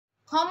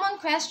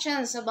Common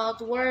questions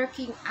about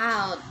working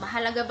out.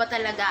 Mahalaga ba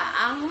talaga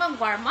ang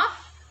mag-warm up?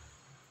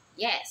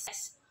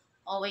 Yes.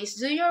 Always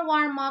do your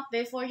warm up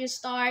before you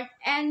start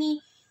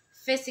any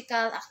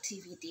physical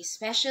activity,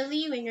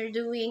 especially when you're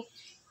doing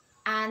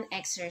an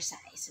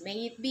exercise.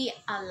 May it be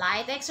a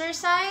light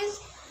exercise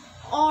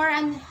or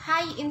an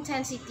high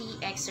intensity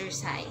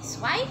exercise.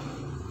 Why?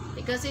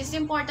 Because it's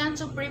important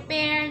to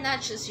prepare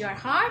not just your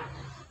heart,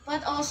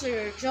 but also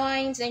your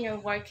joints and your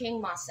working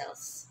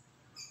muscles.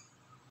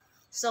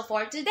 So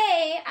for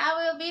today, I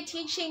will be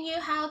teaching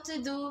you how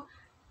to do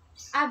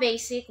a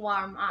basic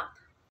warm-up.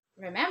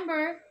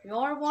 Remember,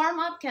 your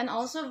warm-up can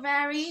also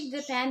vary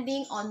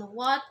depending on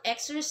what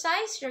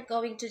exercise you're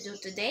going to do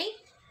today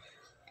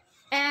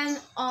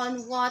and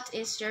on what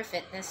is your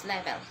fitness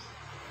level.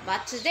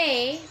 But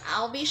today,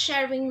 I'll be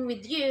sharing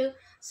with you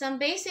some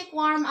basic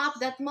warm-up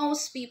that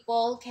most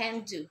people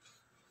can do,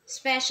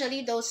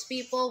 especially those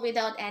people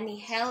without any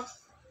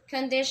health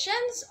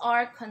conditions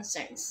or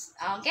concerns.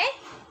 Okay?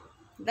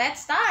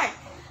 Let's start.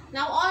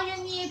 Now all you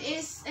need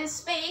is a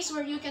space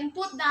where you can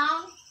put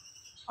down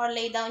or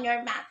lay down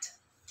your mat.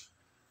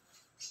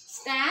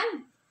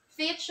 Stand,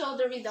 feet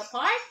shoulder width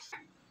apart,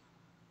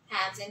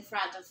 hands in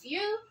front of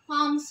you,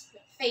 palms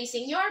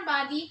facing your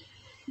body.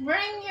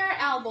 Bring your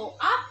elbow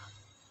up,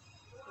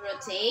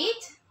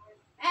 rotate,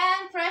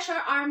 and press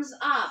your arms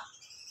up.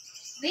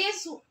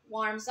 This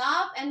warms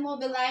up and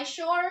mobilize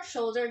your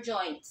shoulder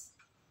joints.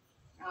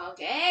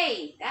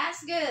 Okay,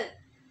 that's good.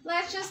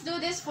 Let's just do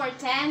this for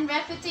 10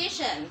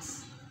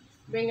 repetitions.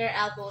 Bring your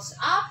elbows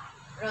up,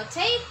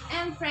 rotate,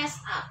 and press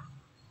up.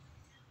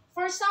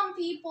 For some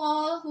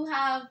people who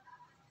have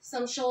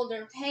some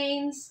shoulder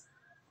pains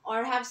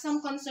or have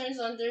some concerns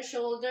on their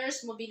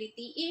shoulders,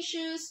 mobility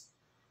issues,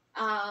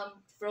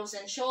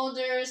 frozen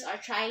shoulders,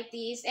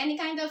 arthritis, any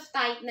kind of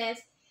tightness,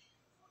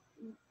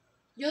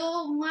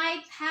 you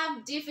might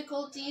have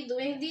difficulty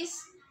doing this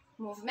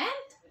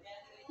movement,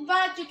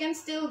 but you can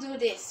still do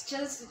this.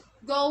 Just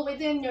go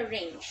within your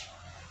range.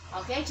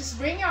 Okay, just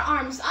bring your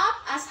arms up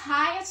as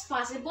high as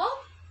possible,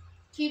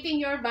 keeping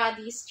your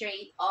body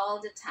straight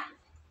all the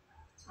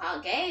time.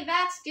 Okay,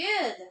 that's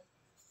good.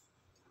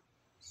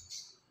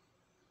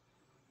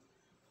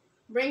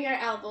 Bring your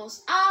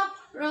elbows up,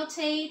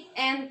 rotate,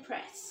 and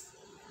press.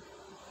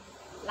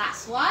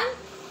 Last one.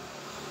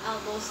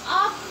 Elbows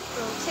up,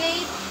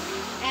 rotate,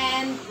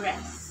 and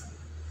press.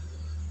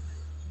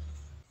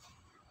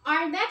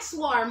 Our next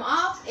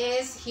warm-up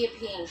is hip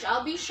hinge.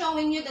 I'll be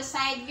showing you the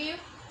side view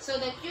so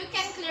that you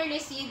can clearly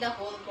see the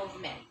whole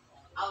movement.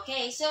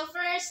 Okay, so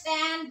first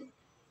stand,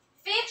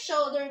 feet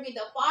shoulder width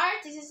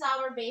apart. This is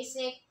our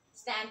basic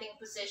standing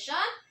position.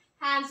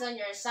 Hands on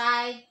your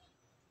side.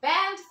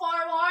 Bend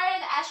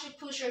forward as you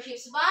push your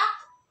hips back.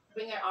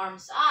 Bring your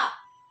arms up.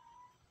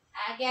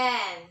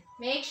 Again,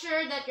 make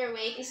sure that your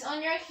weight is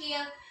on your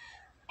heel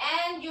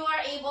and you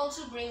are able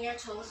to bring your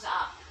toes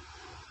up.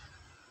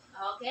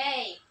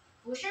 Okay,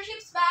 push your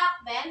hips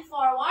back, bend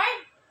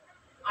forward,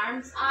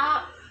 arms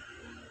up.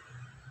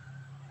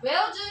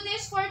 We'll do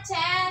this for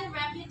 10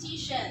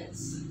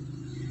 repetitions.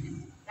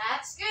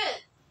 That's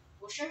good.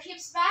 Push your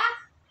hips back,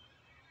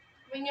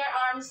 bring your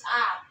arms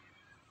up.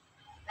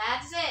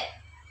 That's it.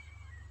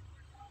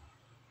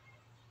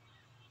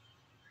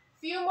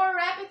 Few more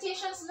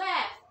repetitions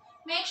left.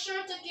 Make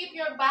sure to keep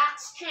your back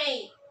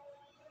straight.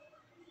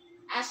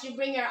 As you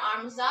bring your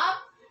arms up,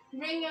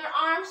 bring your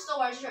arms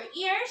towards your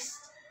ears.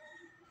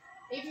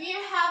 If you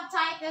have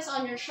tightness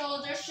on your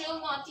shoulders,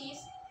 you'll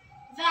notice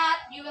that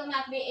you will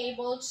not be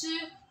able to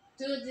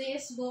do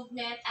this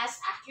movement as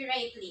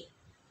accurately.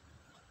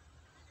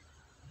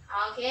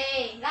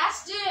 Okay,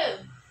 last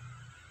two.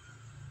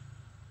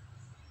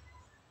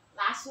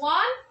 Last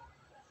one.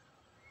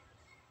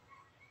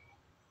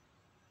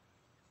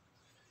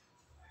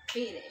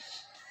 Finish.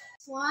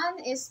 This one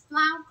is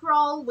plank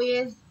crawl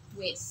with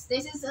twist.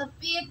 This is a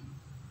bit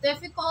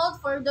difficult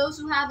for those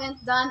who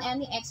haven't done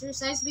any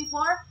exercise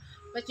before,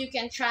 but you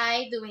can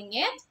try doing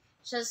it.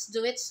 Just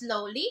do it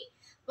slowly.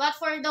 But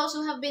for those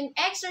who have been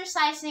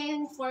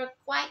exercising for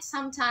quite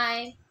some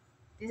time,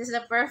 this is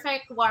a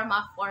perfect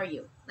warm-up for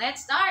you.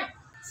 Let's start.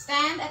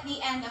 Stand at the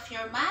end of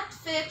your mat,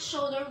 feet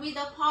shoulder width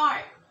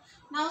apart.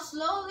 Now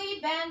slowly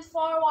bend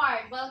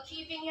forward while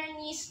keeping your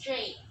knees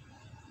straight.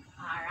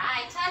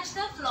 Alright, touch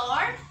the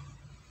floor.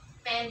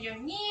 Bend your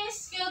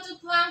knees, go to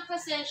plank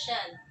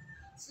position.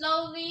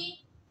 Slowly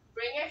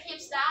bring your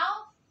hips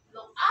down,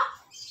 look up.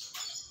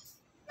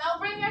 Now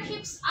bring your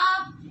hips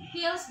up,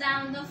 heels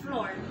down the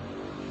floor.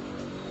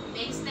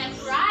 Big step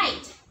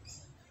right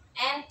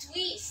and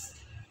twist.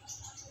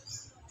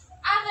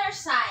 Other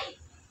side,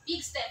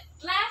 big step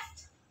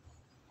left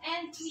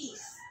and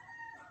twist.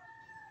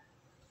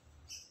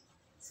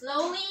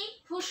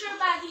 Slowly push your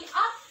body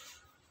up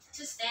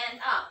to stand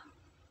up.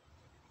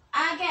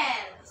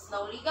 Again,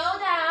 slowly go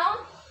down.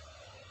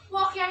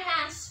 Walk your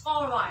hands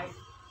forward.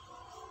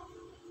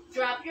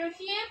 Drop your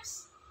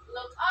hips,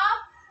 look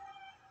up,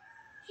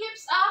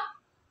 hips up,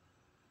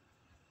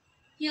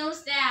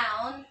 heels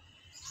down,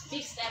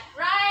 big step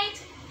right,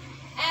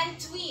 and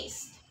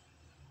twist.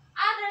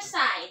 Other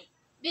side,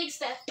 Big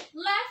step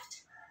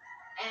left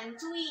and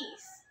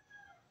twist.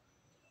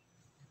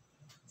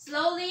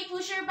 Slowly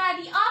push your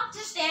body up to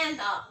stand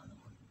up.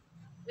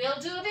 We'll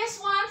do this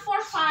one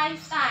for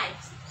 5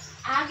 times.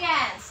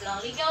 Again,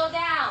 slowly go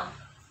down.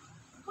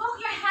 Hook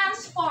your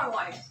hands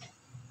forward.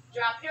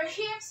 Drop your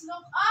hips,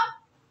 look up.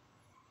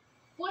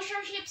 Push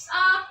your hips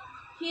up,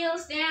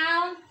 heels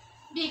down.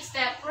 Big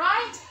step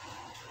right,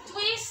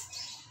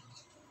 twist.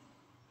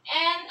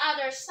 And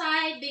other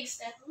side, big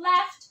step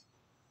left,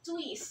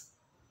 twist.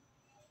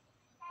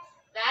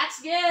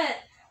 That's good.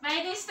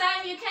 By this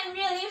time, you can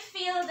really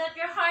feel that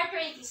your heart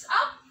rate is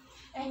up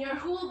and your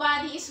whole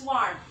body is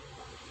warm.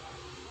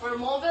 We're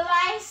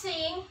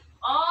mobilizing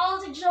all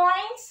the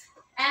joints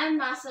and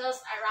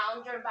muscles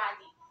around your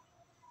body.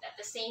 At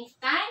the same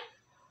time,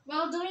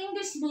 while doing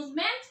this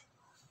movement,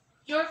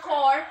 your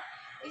core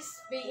is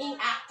being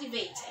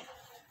activated.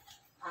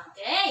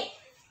 Okay,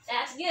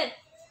 that's good.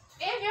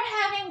 If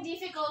you're having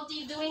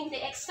difficulty doing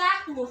the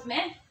exact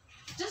movement,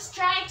 just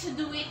try to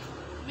do it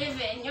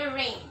within your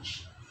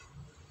range.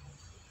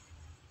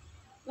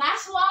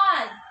 Last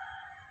one.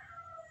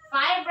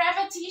 5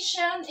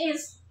 repetitions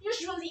is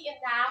usually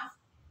enough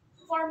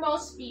for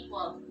most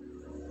people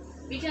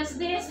because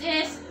this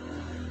is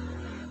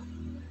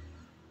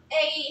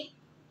a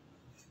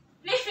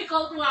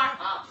difficult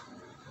warm-up.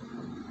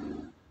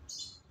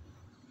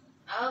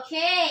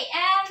 Okay,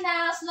 and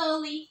now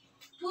slowly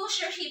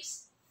push your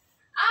hips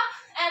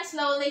up and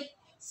slowly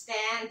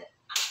stand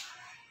up.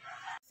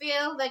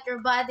 Feel that your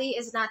body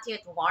is not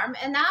yet warm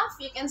enough,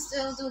 you can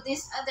still do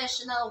this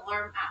additional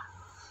warm-up.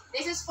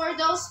 This is for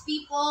those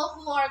people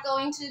who are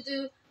going to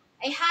do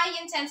a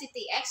high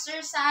intensity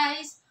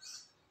exercise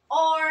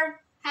or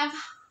have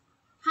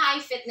high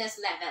fitness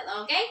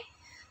level, okay?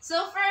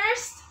 So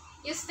first,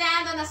 you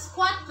stand on a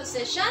squat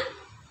position.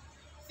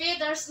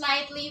 Feet are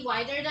slightly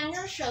wider than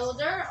your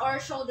shoulder or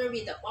shoulder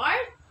width apart.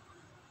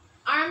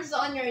 Arms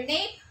on your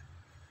nape.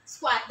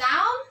 Squat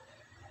down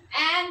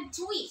and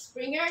twist.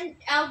 Bring your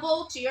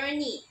elbow to your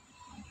knee.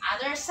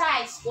 Other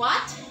side,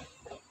 squat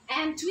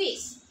and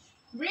twist.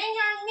 Bring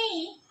your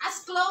knee as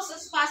close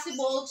as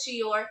possible to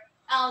your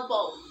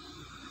elbow.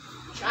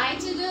 Try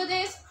to do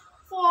this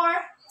for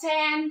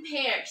 10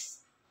 pairs.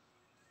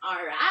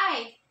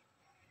 Alright.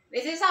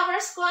 This is our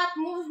squat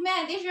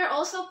movement. If you're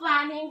also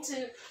planning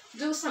to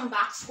do some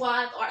back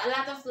squat or a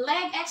lot of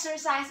leg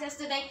exercises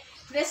today,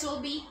 this will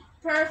be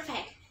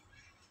perfect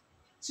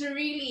to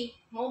really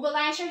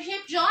mobilize your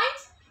hip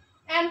joints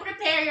and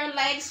prepare your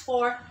legs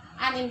for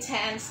an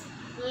intense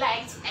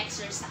legs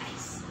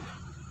exercise.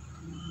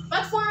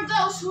 But for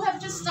those who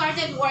have just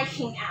started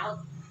working out,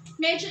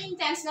 medyo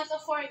intense na to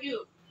for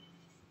you.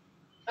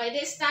 By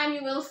this time,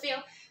 you will feel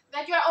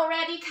that you're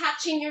already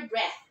catching your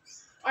breath.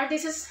 Or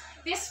this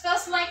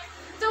feels like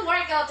the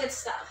workout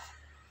itself.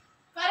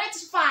 But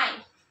it's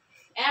fine.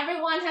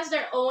 Everyone has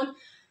their own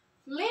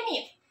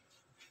limit.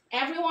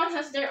 Everyone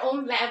has their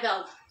own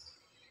level.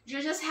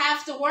 You just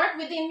have to work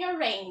within your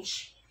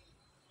range.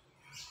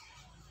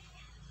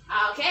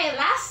 Okay,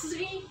 last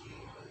 3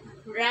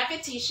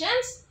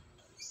 repetitions.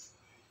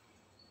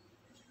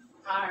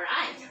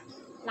 Alright,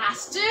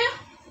 last 2.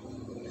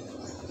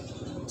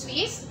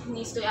 Twist,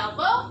 knees to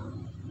elbow.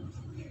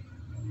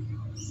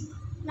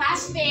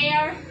 Last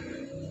pair.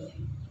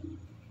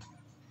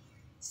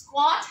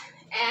 Squat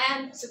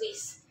and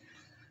twist.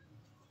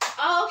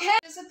 Okay,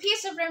 just a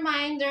piece of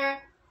reminder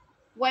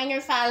when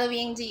you're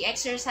following the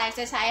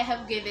exercises I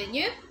have given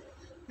you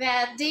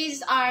that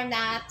these are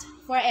not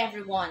for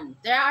everyone.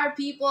 There are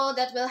people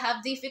that will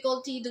have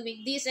difficulty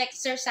doing these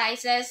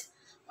exercises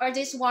or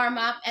this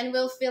warm-up and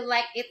will feel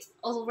like it's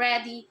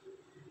already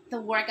the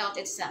workout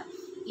itself.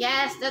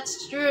 Yes,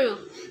 that's true,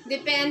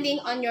 depending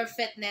on your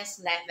fitness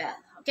level,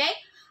 okay?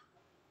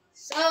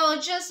 So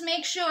just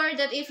make sure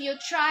that if you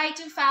try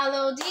to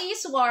follow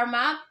this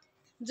warm-up,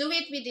 do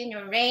it within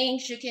your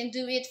range. You can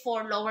do it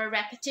for lower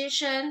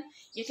repetition,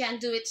 you can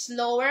do it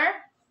slower,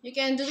 you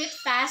can do it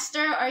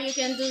faster, or you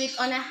can do it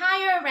on a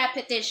higher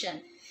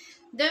repetition,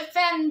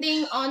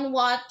 depending on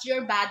what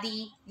your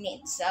body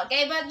needs,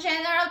 okay? But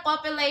general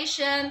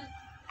population,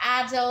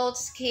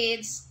 adults,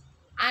 kids,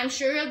 I'm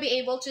sure you'll be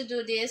able to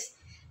do this.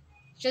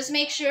 Just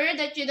make sure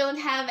that you don't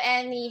have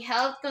any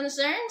health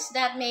concerns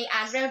that may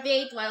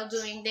aggravate while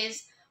doing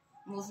this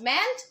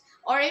movement.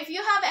 Or if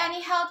you have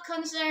any health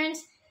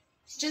concerns,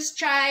 just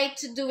try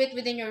to do it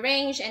within your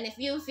range. And if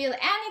you feel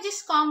any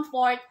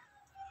discomfort,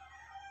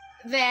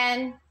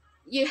 then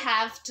you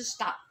have to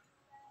stop.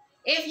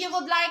 If you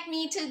would like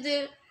me to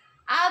do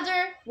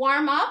other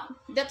warm-up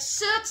that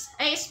suits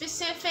a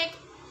specific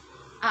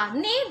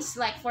needs,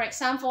 like for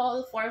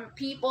example, for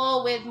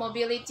people with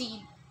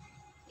mobility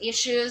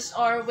issues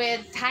or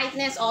with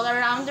tightness all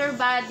around their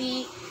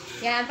body,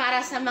 yan,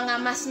 para sa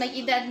mga mas may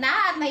edad na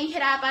at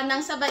nahihirapan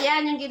ng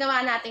sabayan yung ginawa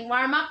nating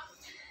warm-up,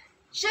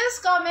 just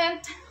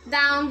comment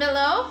down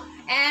below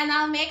and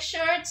I'll make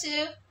sure to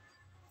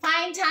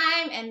find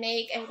time and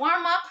make a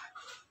warm-up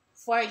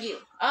for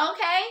you,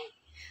 okay?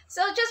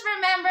 So just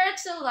remember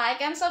to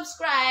like and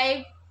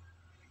subscribe.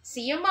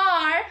 See you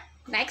more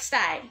next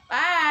time.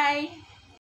 Bye!